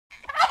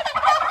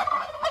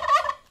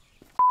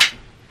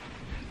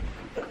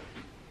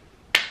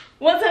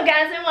What's up,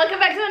 guys, and welcome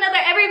back to another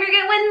Every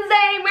Freaking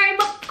Wednesday.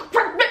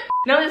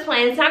 No, I'm just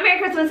playing. It's not Merry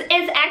Christmas.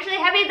 It's actually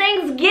Happy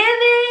Thanksgiving.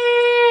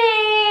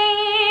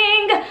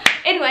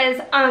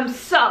 Anyways,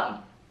 so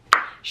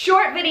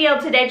short video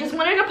today. Just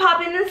wanted to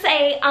pop in and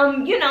say,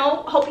 you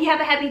know, hope you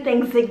have a happy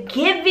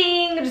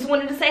Thanksgiving. Just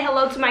wanted to say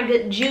hello to my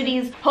good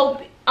Judies.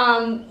 Hope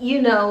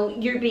you know,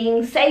 you're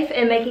being safe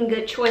and making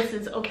good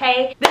choices,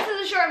 okay? This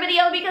is a short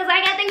video because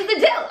I got things to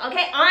do,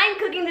 okay? I'm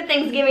cooking the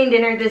Thanksgiving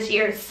dinner this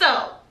year,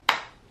 so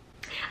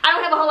I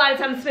don't have a whole lot of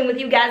time to spend with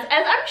you guys,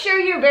 as I'm sure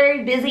you're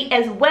very busy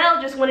as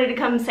well. Just wanted to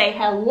come say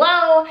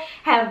hello,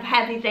 have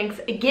happy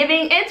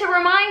Thanksgiving, and to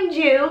remind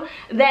you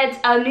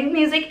that new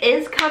music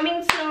is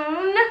coming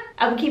soon.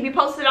 I will keep you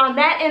posted on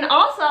that. And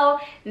also,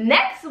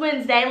 next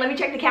Wednesday, let me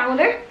check the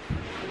calendar.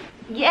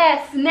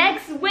 Yes,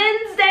 next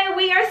Wednesday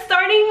we are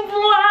starting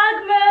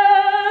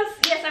Vlogmas.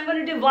 Yes, I'm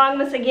going to do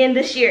Vlogmas again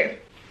this year.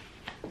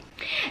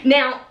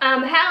 Now,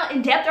 how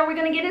in depth are we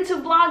going to get into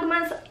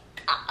Vlogmas?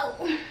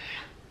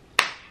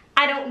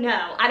 I don't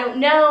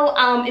know.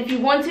 If you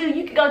want to,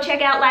 you can go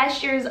check out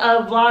last year's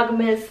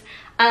Vlogmas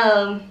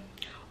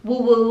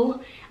woo-woo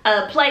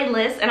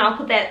playlist, and I'll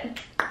put that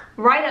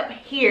right up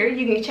here.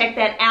 You can check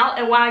that out,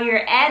 and while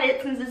you're at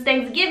it, since it's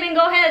Thanksgiving,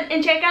 go ahead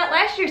and check out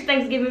last year's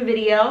Thanksgiving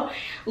video.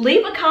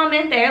 Leave a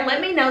comment there.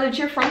 Let me know that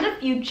you're from the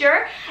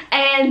future,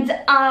 and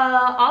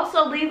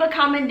also leave a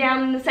comment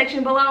down in the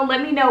section below and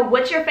let me know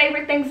what's your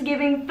favorite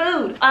Thanksgiving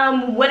food.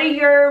 What are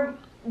your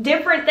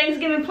different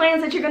Thanksgiving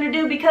plans that you're going to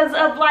do because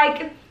of,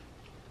 like,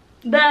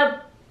 the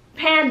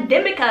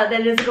pandemica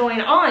that is going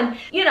on?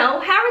 You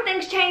know, how are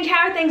things changed?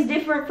 How are things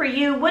different for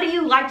you? What do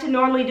you like to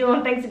normally do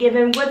on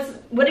Thanksgiving?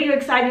 What are you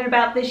excited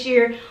about this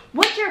year?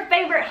 What's your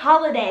favorite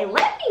holiday?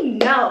 Let me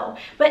know.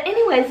 But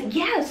anyways,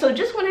 yeah, so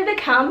just wanted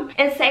to come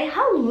and say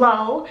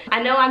hello.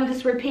 I know I'm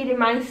just repeating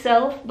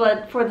myself,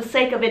 but for the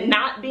sake of it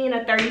not being a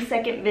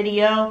 30-second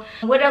video,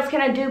 what else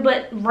can I do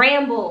but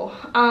ramble?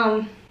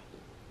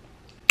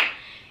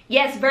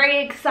 Yes,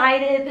 very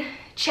excited.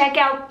 Check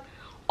out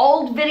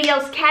old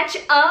videos, catch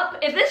up.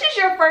 If this is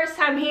your first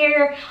time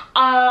here,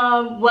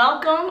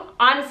 welcome.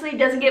 Honestly, it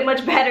doesn't get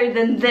much better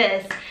than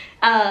this.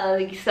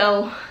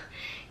 So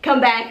come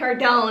back or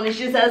don't. It's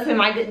just us and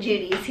my good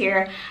Judies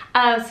here.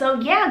 So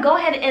yeah, go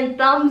ahead and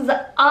thumbs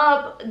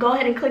up. Go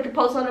ahead and click the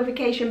post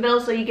notification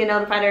bell so you get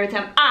notified every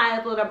time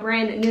I upload a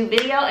brand new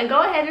video. And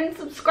go ahead and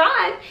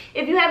subscribe.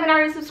 If you haven't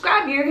already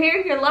subscribed, you're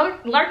here, you're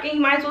lurking, you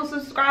might as well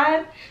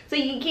subscribe so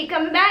you can keep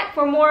coming back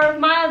for more of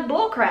my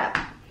bull crap.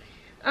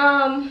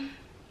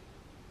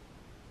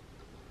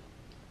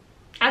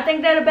 I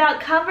think that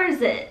about covers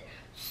it.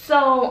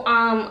 So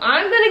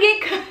I'm gonna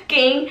get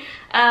cooking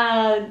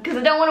because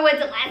I don't want to wait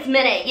till last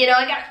minute. You know,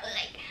 I got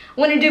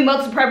want to do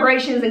most of the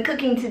preparations and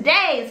cooking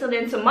today, so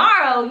then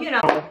tomorrow, you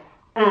know,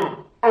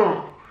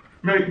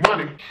 make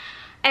money.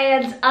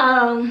 And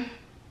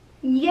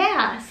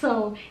yeah,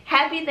 so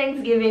happy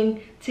Thanksgiving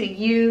to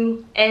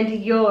you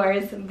and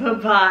yours. Bye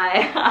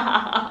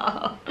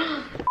bye.